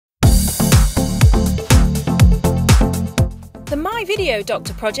My Video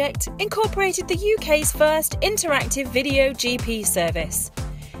Doctor project incorporated the UK's first interactive video GP service.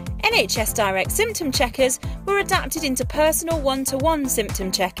 NHS Direct symptom checkers were adapted into personal one-to-one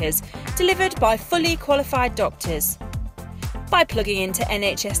symptom checkers delivered by fully qualified doctors. By plugging into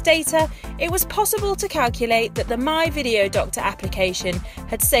NHS data, it was possible to calculate that the My Video Doctor application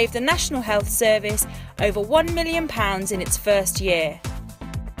had saved the National Health Service over £1 million in its first year.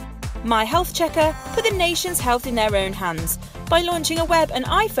 My Health Checker put the nation's health in their own hands by launching a web and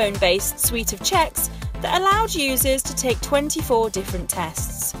iPhone-based suite of checks that allowed users to take 24 different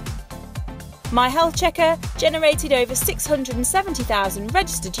tests. My Health Checker generated over 670,000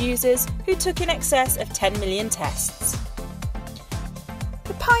 registered users who took in excess of 10 million tests.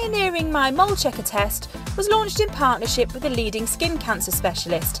 The pioneering My Mole Checker test was launched in partnership with a leading skin cancer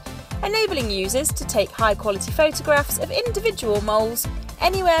specialist, enabling users to take high-quality photographs of individual moles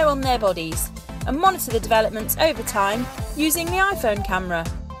anywhere on their bodies and monitor the developments over time using the iPhone camera.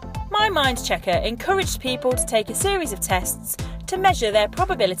 My Mind Checker encouraged people to take a series of tests to measure their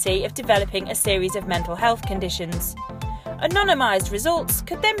probability of developing a series of mental health conditions. Anonymised results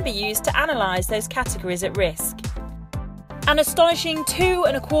could then be used to analyse those categories at risk. An astonishing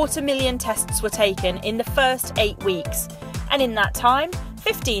 2.25 million tests were taken in the first 8 weeks, and in that time,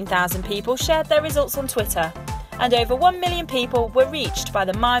 15,000 people shared their results on Twitter, and over 1 million people were reached by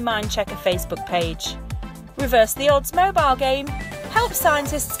the My Mind Checker Facebook page. Reverse the Odds mobile game helps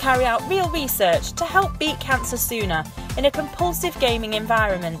scientists carry out real research to help beat cancer sooner in a compulsive gaming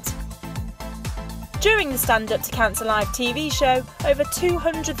environment. During the Stand Up to Cancer Live TV show, over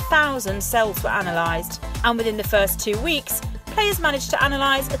 200,000 cells were analysed, and within the first 2 weeks, players managed to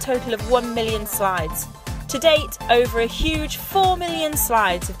analyse a total of 1 million slides. To date, over a huge 4 million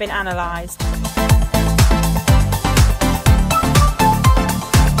slides have been analysed.